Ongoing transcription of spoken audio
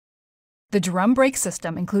The drum brake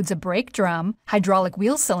system includes a brake drum, hydraulic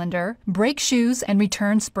wheel cylinder, brake shoes, and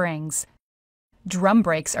return springs. Drum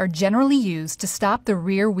brakes are generally used to stop the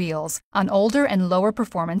rear wheels on older and lower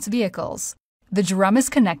performance vehicles. The drum is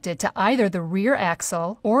connected to either the rear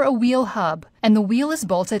axle or a wheel hub, and the wheel is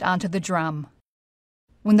bolted onto the drum.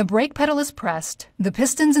 When the brake pedal is pressed, the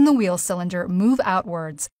pistons in the wheel cylinder move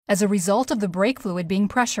outwards as a result of the brake fluid being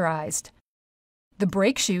pressurized. The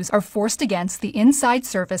brake shoes are forced against the inside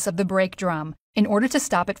surface of the brake drum in order to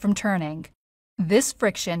stop it from turning. This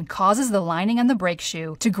friction causes the lining on the brake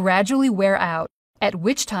shoe to gradually wear out, at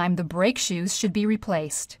which time the brake shoes should be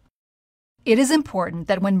replaced. It is important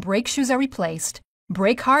that when brake shoes are replaced,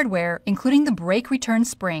 brake hardware, including the brake return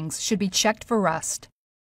springs, should be checked for rust.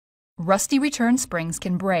 Rusty return springs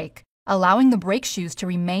can break, allowing the brake shoes to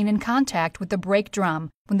remain in contact with the brake drum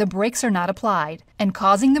when the brakes are not applied, and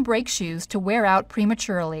causing the brake shoes to wear out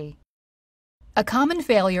prematurely. A common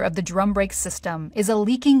failure of the drum brake system is a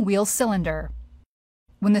leaking wheel cylinder.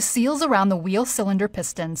 When the seals around the wheel cylinder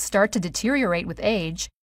pistons start to deteriorate with age,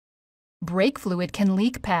 brake fluid can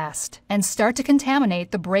leak past and start to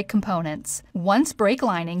contaminate the brake components. Once brake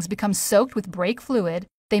linings become soaked with brake fluid,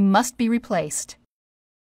 they must be replaced.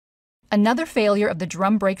 Another failure of the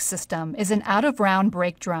drum brake system is an out-of-round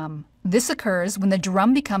brake drum. This occurs when the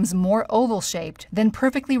drum becomes more oval-shaped than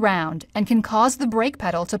perfectly round and can cause the brake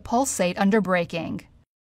pedal to pulsate under braking.